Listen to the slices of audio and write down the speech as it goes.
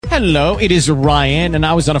Hello, it is Ryan, and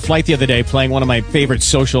I was on a flight the other day playing one of my favorite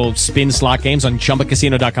social spin slot games on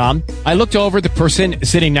ChumbaCasino.com. I looked over at the person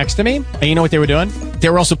sitting next to me, and you know what they were doing? They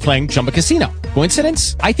were also playing Chumba Casino.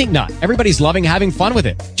 Coincidence? I think not. Everybody's loving having fun with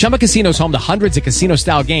it. Chumba Casino is home to hundreds of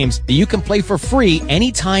casino-style games that you can play for free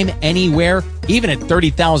anytime, anywhere, even at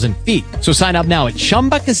 30,000 feet. So sign up now at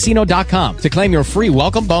ChumbaCasino.com to claim your free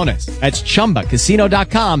welcome bonus. That's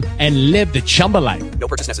ChumbaCasino.com and live the Chumba life. No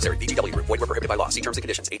purchase necessary. VGW. Void where prohibited by law. See terms and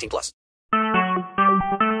conditions. 18+.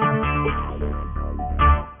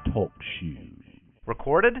 Talk shoes.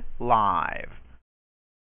 Recorded live.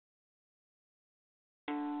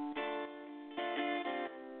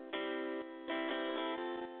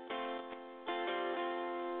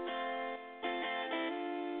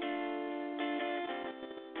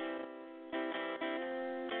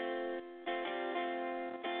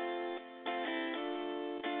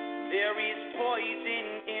 There is poison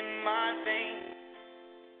in my veins.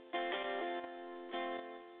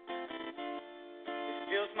 It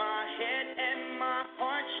fills my head and my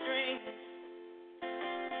heartstrings.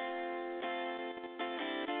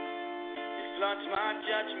 It floods my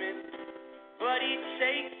judgment, but it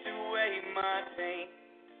takes away my pain.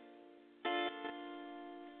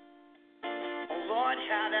 Oh Lord,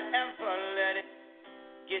 how'd I ever let it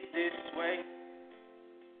get this way?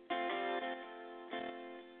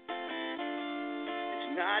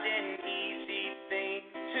 Not an easy thing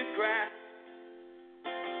to grasp.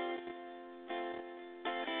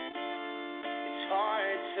 It's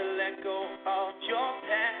hard to let go of your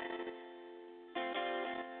past.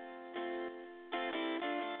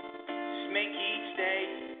 Just make each day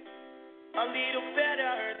a little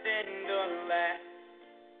better than the last.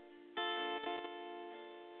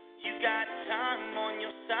 You got time on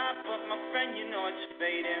your side, but my friend, you know it's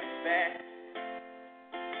fading fast.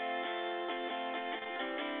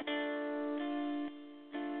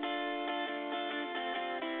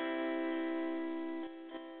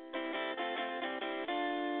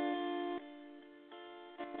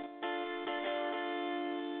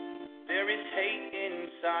 There is hate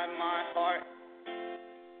inside my heart.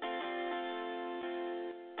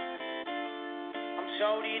 I'm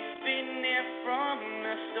told it's been there from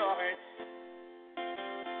the start.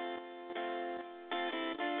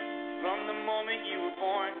 From the moment you were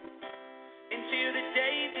born until the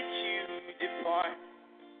day that you depart.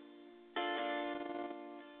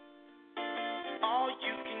 All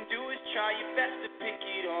you can do is try your best to pick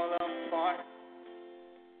it all apart.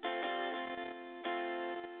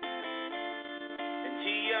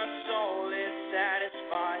 Your soul is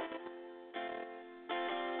satisfied,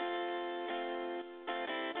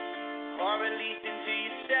 or at least until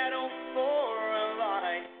you settle for a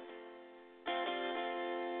lie.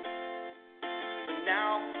 But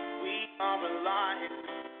now we are alive.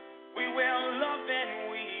 We will love and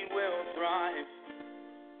we will thrive.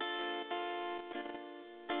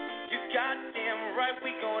 You goddamn right,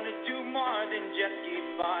 we're gonna do more than just get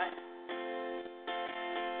by.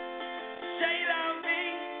 Say love me.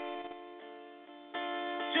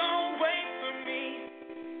 Don't wait for me.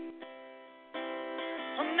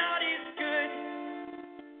 I'm not as good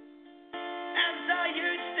as I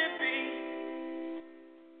used to be,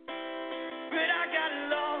 but I got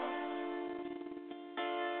love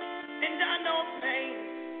and I know pain.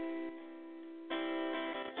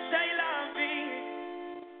 Say la vie,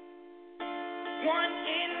 one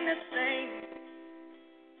in the same,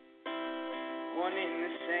 one in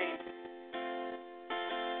the same.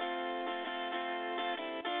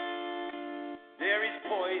 There is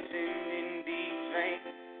poison in these veins.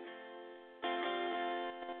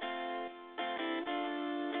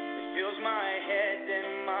 It fills my head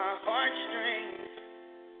and my heartstrings.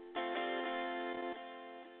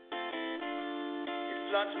 It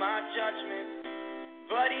floods my judgment,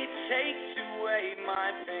 but it takes away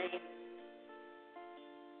my pain.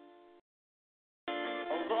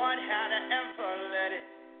 Oh Lord, how'd I ever let it?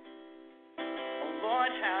 Oh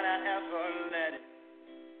Lord, how'd I ever let it?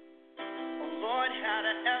 Lord, how'd I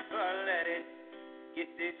ever let it get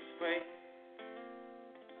this way?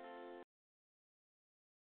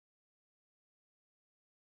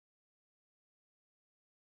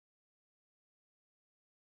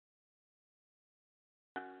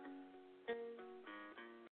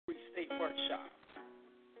 Free State Workshop.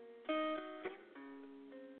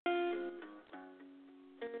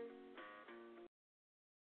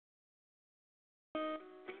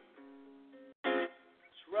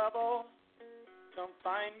 Trouble. Come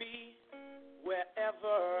find me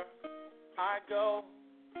wherever I go.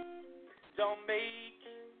 Don't make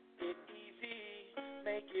it easy,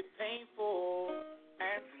 make it painful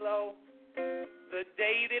and slow. The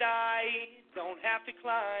day that I don't have to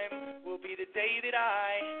climb will be the day that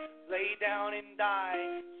I lay down and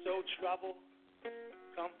die. So trouble,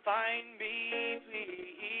 come find me, please.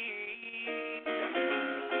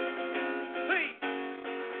 Please.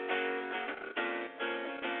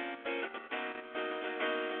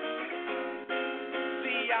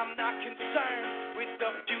 See, I'm not concerned with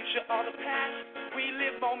the future or the past. We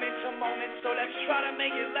live moment to moment, so let's try to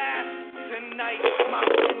make it last. Tonight, my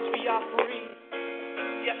sins be offering.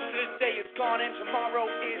 Yesterday is gone and tomorrow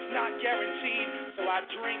is not guaranteed. So I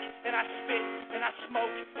drink and I spit and I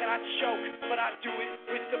smoke and I choke, but I do it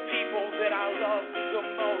with the people that I love the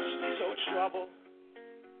most. So trouble,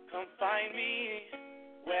 come find me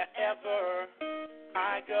wherever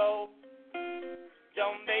I go.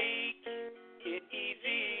 Don't make it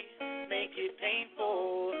easy, make it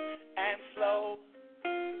painful and slow.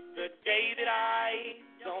 The day that I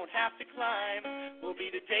don't have to climb will be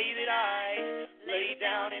the day that I lay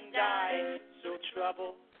down and die. So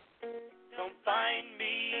trouble, come find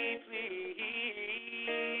me, please.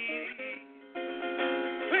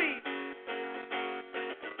 Please.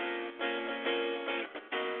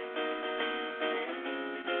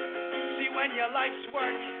 See, when your life's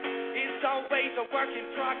work is always a work in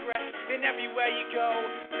progress, and everywhere you go,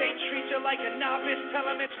 they treat you like a novice. Tell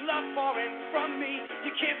them it's love pouring from me.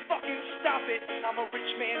 You can't fucking stop it. I'm a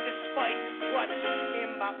rich man despite what's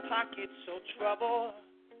in my pocket. So trouble,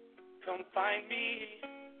 come find me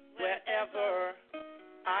wherever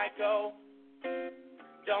I go.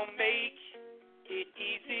 Don't make it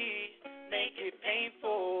easy, make it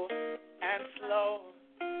painful and slow.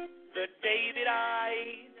 The day that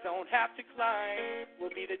I don't have to climb will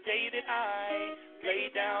be the day that I lay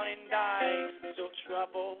down and die. So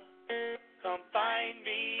trouble, come find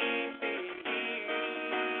me, please.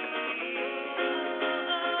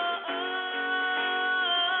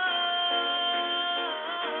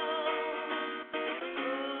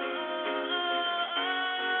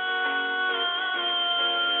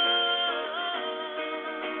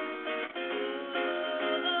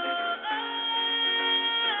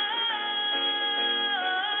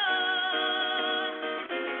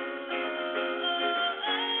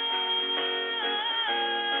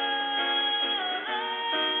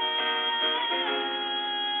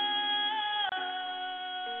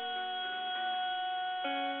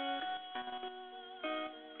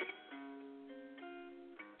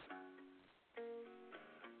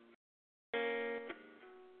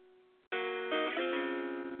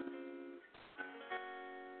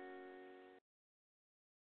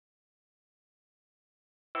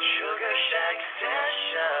 Sugar Shack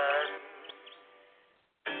Session.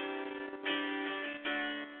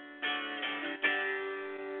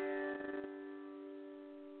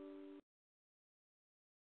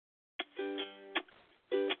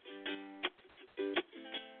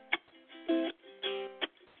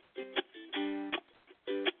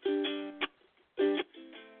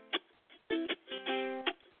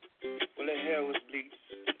 Well, her hair was bleached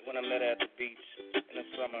when I met her at the beach in the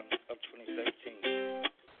summer of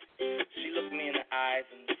 2013. She looked me in the eyes,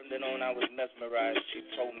 and from then on I was mesmerized. She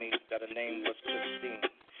told me that her name was Christine.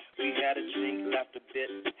 We had a drink, laughed a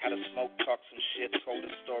bit, had a smoke, talked some shit, told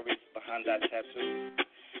the stories behind our tattoos.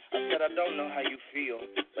 I said, I don't know how you feel,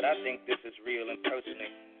 but I think this is real, and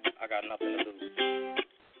personally, I got nothing to lose.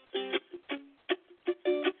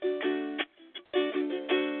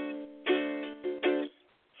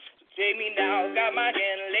 Take me now, got my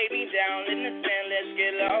hand, lay me down in the sand, let's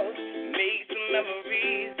get lost, make some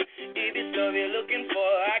memories. If it's love you're looking for,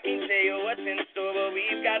 I can tell you what's in store, but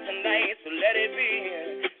we've got tonight, so let it be.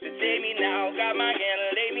 So take me now, got my hand,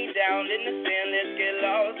 lay me down in the sand, let's get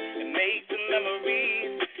lost and make some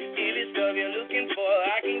memories. If it's love you're looking for,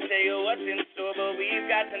 I can tell you what's in store, but we've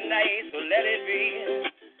got tonight, so let it be.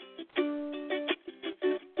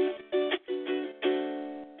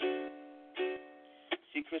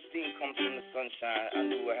 See, Christine comes from the sunshine. I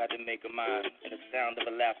knew I had to make her mine, and the sound of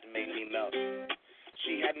her laughter made me melt.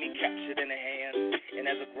 She had me captured in her hand, and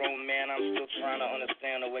as a grown man, I'm still trying to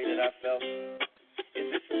understand the way that I felt. Is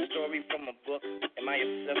this a story from a book? Am I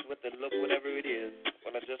obsessed with the look? Whatever it is,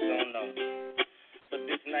 well, I just don't know. But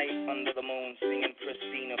this night under the moon, singing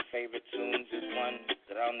Christina's favorite tunes is one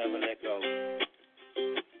that I'll never let go.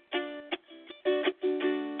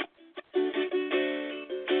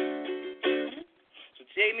 So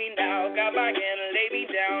take me now, got my hand, lay me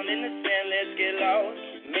down in the sand, let's get lost,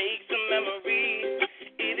 make some memories.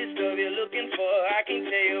 If it's love you're looking for, I can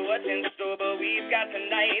tell you what's in store, but we've got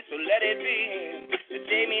tonight, so let it be. So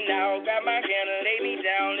take me now, got my hand, lay me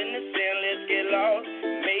down in the sand, let's get lost,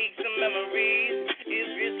 make some memories. If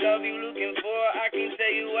it's love you're looking for, I can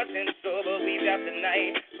tell you you what's in store, but we've got the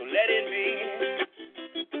night, so let it be.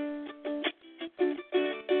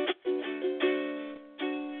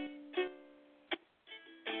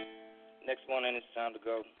 Next one, and it's time to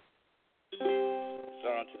go. It's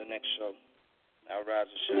on to the next show. I'll rise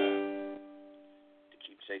and shine to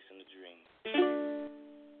keep chasing the dream.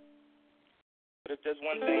 But if there's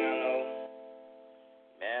one thing I know,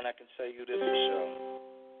 man, I can tell you this for sure.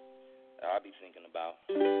 I'll be thinking about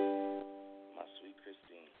my sweet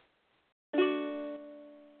Christine.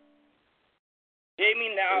 Take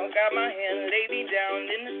me now, got my hand, lay me down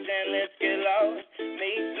in the sand, let's get lost,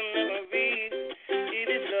 make some memories. If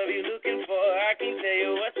it's love you're looking for, I can tell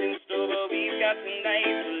you what's in store, but we've got tonight,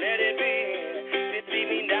 so let it be. Just leave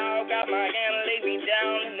me now, got my hand, lay me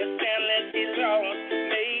down in the sand, let's get lost,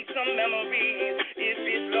 make some memories. If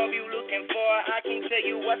it's love you're looking for, I can tell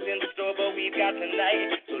you what's in store, but we've got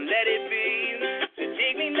tonight, so let it be. So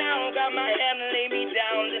take me now, got my hand, lay me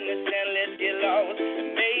down in the sand, let's get lost,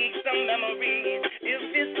 make some memories.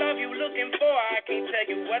 If it's love you're looking for, I can tell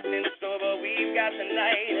you what's in store, but we've got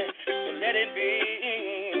tonight, so let it be.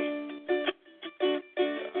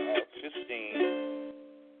 Oh, Christine.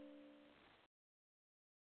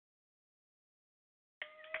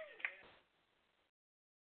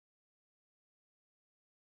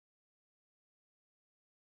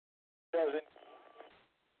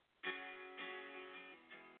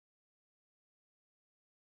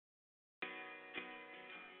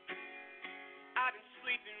 I've been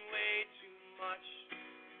sleeping way too much.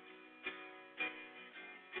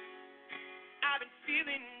 I've been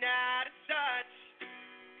feeling out of touch.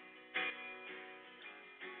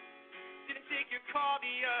 Didn't take your call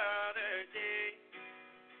the other day.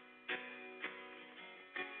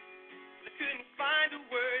 I couldn't find the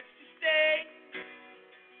words to say.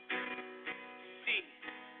 See,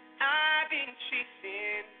 I've been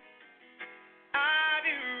chasing. I've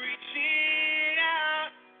been reaching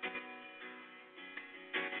out.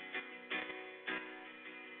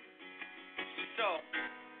 So,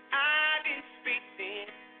 I've been spacing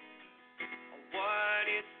on what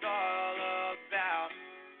it's all about.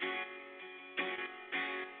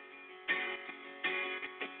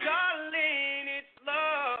 And darling, it's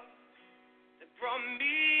love that brought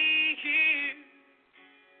me here.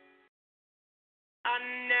 I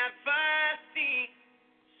never seen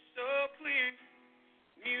so clear.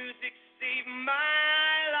 Music saved my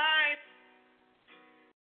life.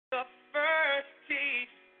 The first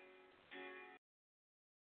taste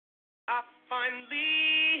I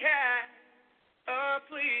finally had a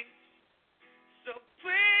place. So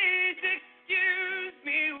please excuse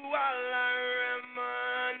me while I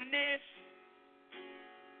reminisce.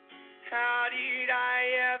 How did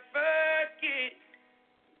I ever get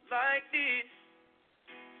like this?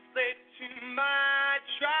 Slave to my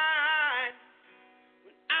tribe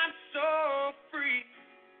when I'm so free.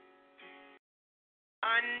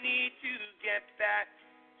 I need to get back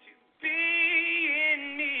to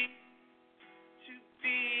being me. To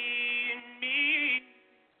being me.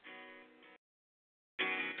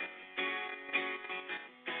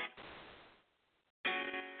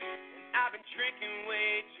 And I've been drinking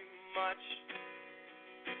way too much.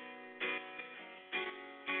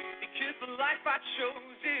 Because the life I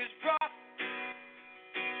chose is rough.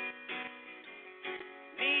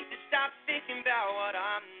 Need to stop thinking about what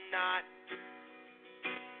I'm not.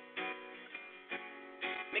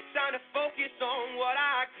 Make time to focus on what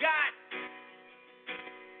I got.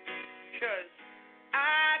 'Cause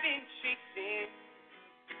I've been chasing,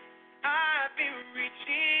 I've been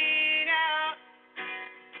reaching out.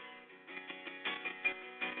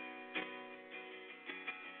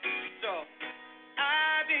 So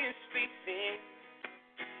I've been spacing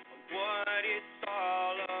on what it's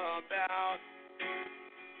all about.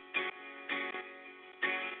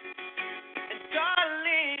 And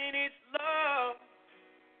darling, it's love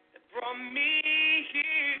that brought me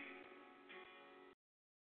here.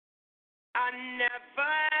 I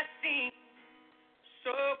never seen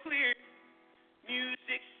so clear.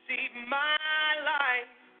 Music saved my life.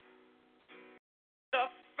 The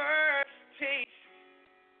first taste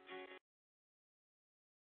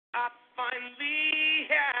I finally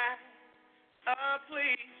had a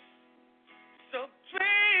place. So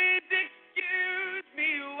please excuse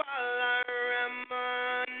me while I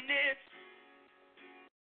reminisce.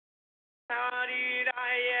 How did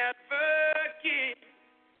I ever get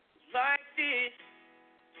like this?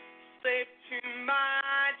 Slave to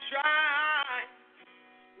my drive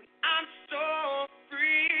when I'm so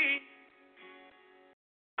free.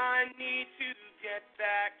 I need to get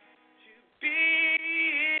back to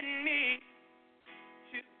being me.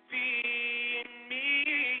 To being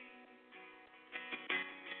me.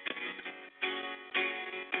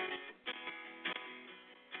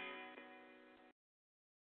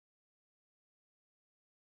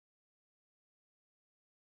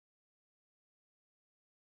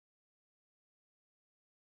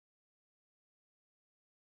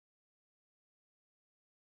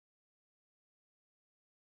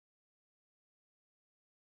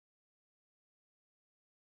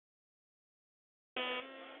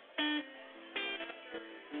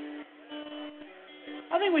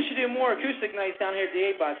 think we should do more acoustic nights down here at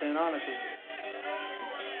the 8x10, honestly.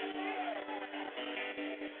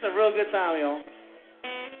 It's a real good time, y'all.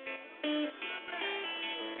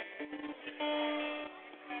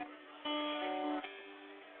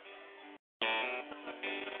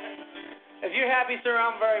 If you're happy, sir,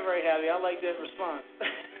 I'm very, very happy. I like that response.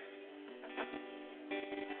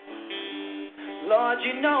 Lord,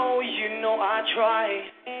 you know I try.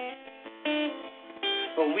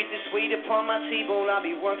 But with this weight upon my table, I'll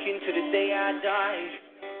be working to the day I die.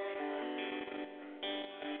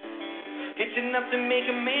 It's enough to make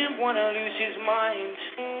a man wanna lose his mind.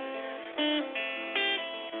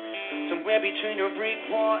 Somewhere between a brick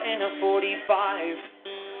wall and a 45.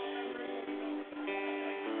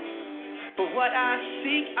 But what I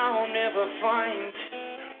seek, I'll never find.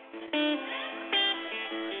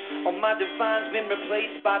 All my divine's been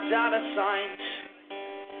replaced by dollar signs.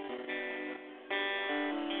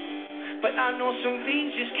 But I know some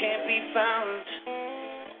things just can't be found.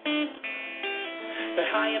 But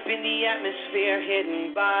high up in the atmosphere,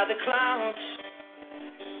 hidden by the clouds,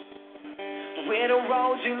 where the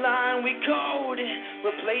roads you line with gold,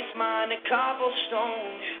 replace mine with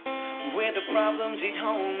cobblestone. Where the problems at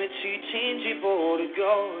home are too tangible to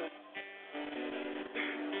go.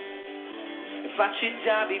 If I should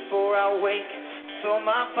die before I wake, throw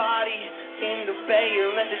my body in the bay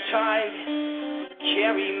and let the tide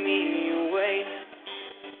carry me away.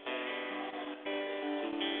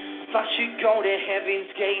 If I should go to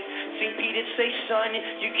heaven's gate, St. Peter say, son,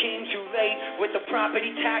 you came too late. With the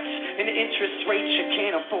property tax and the interest rates, you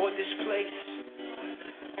can't afford this place.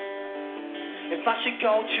 If I should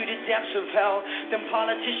go to the depths of hell, then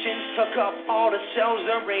politicians took up all the cells.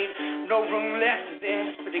 There ain't no room left there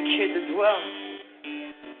for the kid to dwell.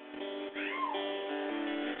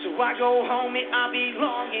 So I go home and I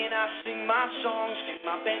belong, and I sing my songs to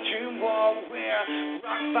my bedroom wall, where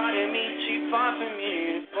rock bottom ain't too far from me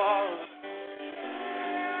to fall.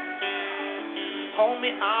 Home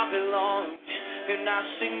and I belong, and I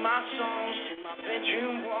sing my songs to my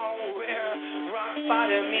bedroom wall, where rock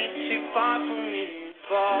bottom ain't too far from me to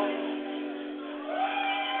fall.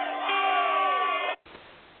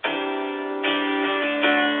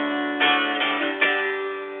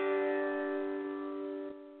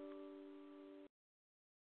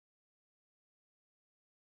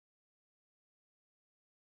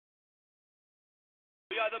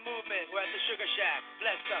 We are the movement. We're at the Sugar Shack.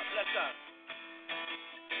 Bless up, bless up.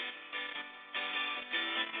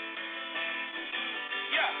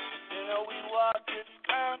 Yeah. You know we walk this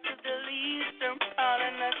ground to the least and proud,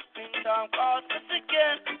 and that springtime calls us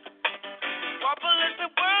again. Wobble as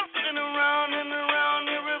the world spin around and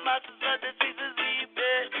around. It reminds us of the seasons we've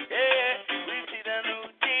been. Yeah, we see the new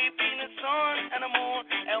day being the sun and the moon,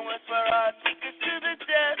 and whisper our secrets to the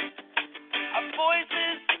dead. Our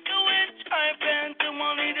voices echoing, triumphant, and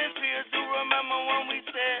one leader's fears who remember when we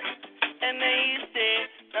said, and they say,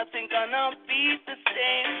 nothing gonna be the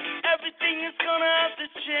same. Everything is gonna have to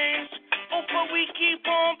change. Oh, but we keep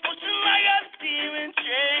on pushing like a steaming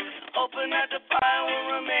train. Hoping that the fire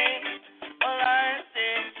will remain. Well, I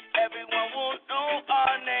say, everyone will know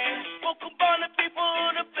our name. Spoke about the people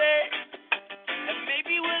of the bay. And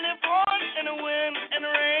maybe we'll live on in the wind and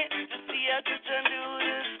the rain to see how to turn to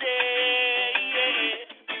this day.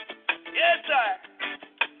 Yes, sir.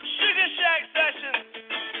 Sugar Shack Sessions.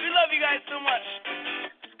 We love you guys so much.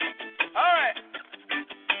 All right.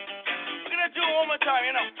 We're going to do it one more time,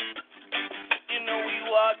 you know. You know we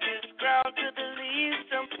walk this ground to the leaves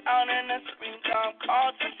and pound, and the springtime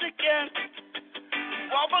calls us again.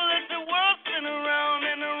 Wobble as the world spin around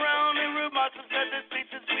and around. It reminds us of the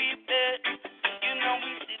places we've been. You know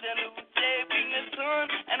we see the new day, bring the sun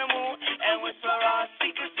and the moon, and whisper our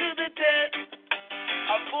secrets to the dead.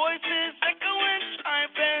 Our voices echoing,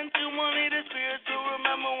 triumphant, to one leader's fears to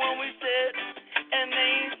remember when we said, and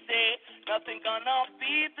they say, nothing gonna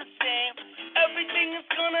be the same. Everything is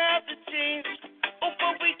gonna have to change. Oh,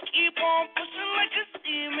 but we keep on pushing like a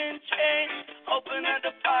steaming train, hoping that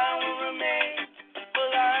the fire will remain.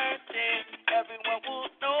 Well, I say, everyone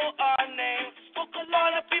will know our names. Spoke a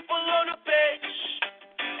lot of people on the page,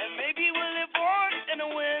 and maybe we'll live on in the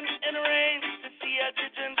wind and the rain to see how to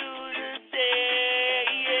turn to this day.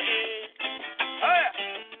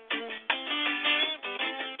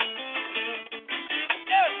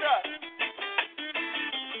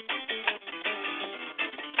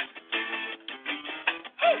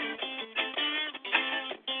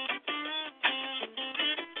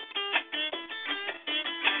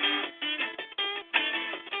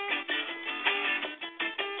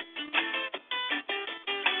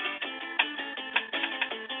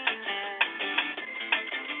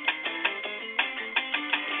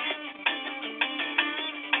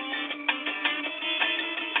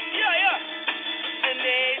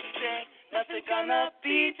 gonna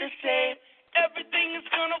be the same. Everything is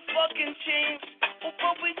gonna fucking change.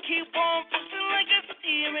 But we keep on pushing like a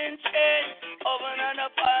steaming train. Over and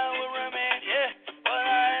the fire will remain, yeah. But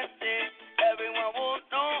I say everyone will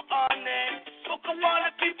know our name. Spoke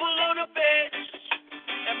about the people on the bench.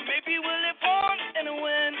 And maybe we'll live on in the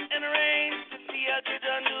wind and the rain to see how to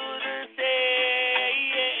done do the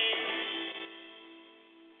same.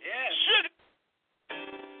 Yeah. Sugar.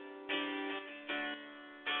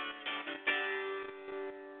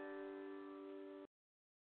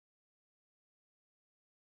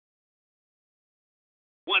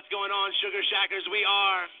 What's going on, Sugar Shackers? We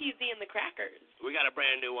are Easy and the Crackers. We got a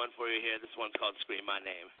brand new one for you here. This one's called Scream My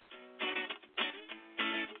Name.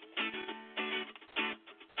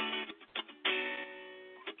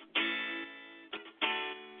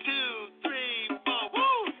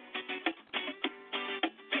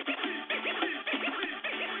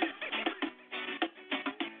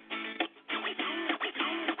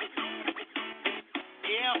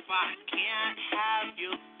 If I can't have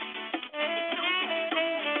you,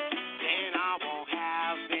 then I won't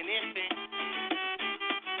have anything.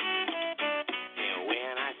 And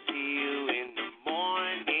when I see you in the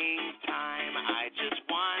morning time, I just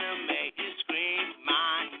wanna make you scream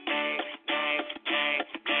my name, name, name,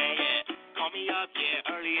 name. Yeah. Call me up,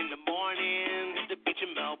 yeah, early in the morning. Hit the beach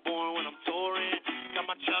in Melbourne when I'm touring. Got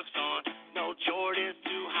my Chucks on, no Jordans,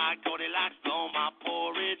 too hot, Goldilocks, blow my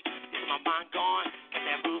porridge. Is my mind gone?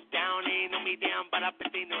 That roof down, they know me down, but I bet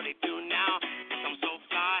they know they do now. Cause I'm so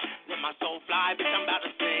fly, let my soul fly. Bitch, I'm about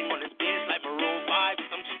to sing on this bitch like Maroon 5.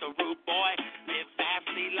 Cause I'm just a rude boy, live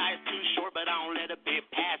fastly. Life's too short, but I don't let a bit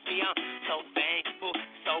pass me. I'm so thankful,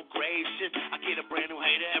 so gracious. I get a brand new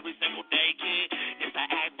hater every single day, kid. Yes, I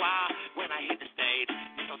act wild when I hit the stage.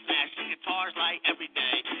 Yes, I'm smashing guitars like every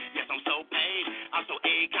day. Yes, I'm so paid, I'm so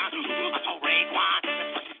Akon, I'm so Raekwon. That's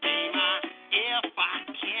why she stay mine. If I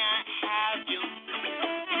can't have you,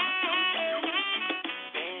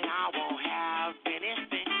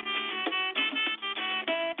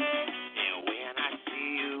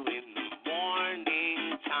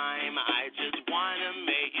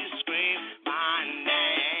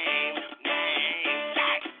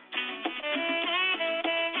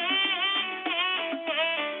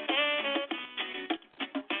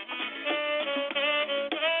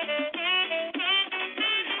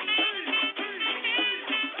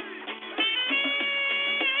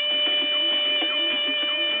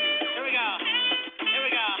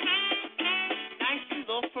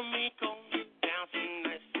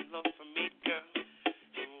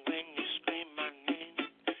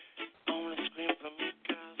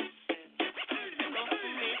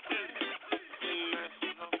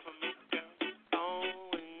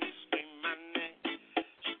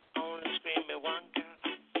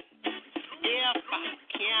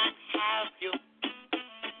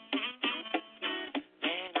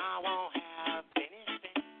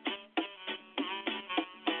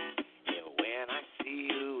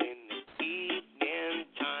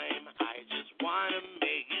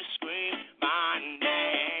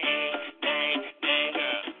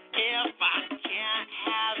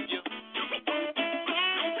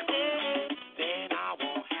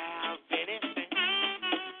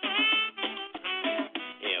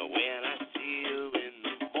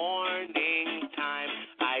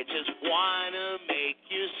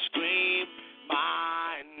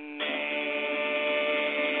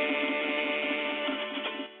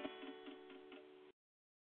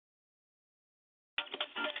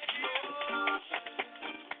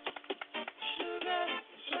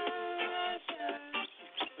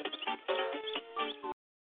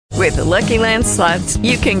 With the Lucky Land Slots,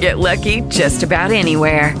 you can get lucky just about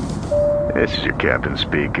anywhere. This is your captain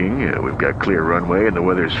speaking. We've got clear runway and the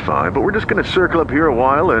weather's fine, but we're just going to circle up here a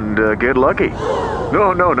while and get lucky.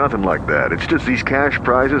 No, nothing like that. It's just these cash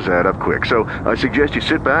prizes add up quick. So I suggest you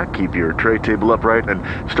sit back, keep your tray table upright, and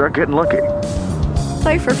start getting lucky.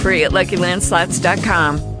 Play for free at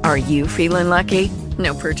LuckyLandSlots.com. Are you feeling lucky?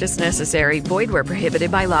 No purchase necessary. Void where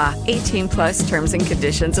prohibited by law. 18+ terms and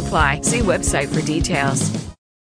conditions apply. See website for details.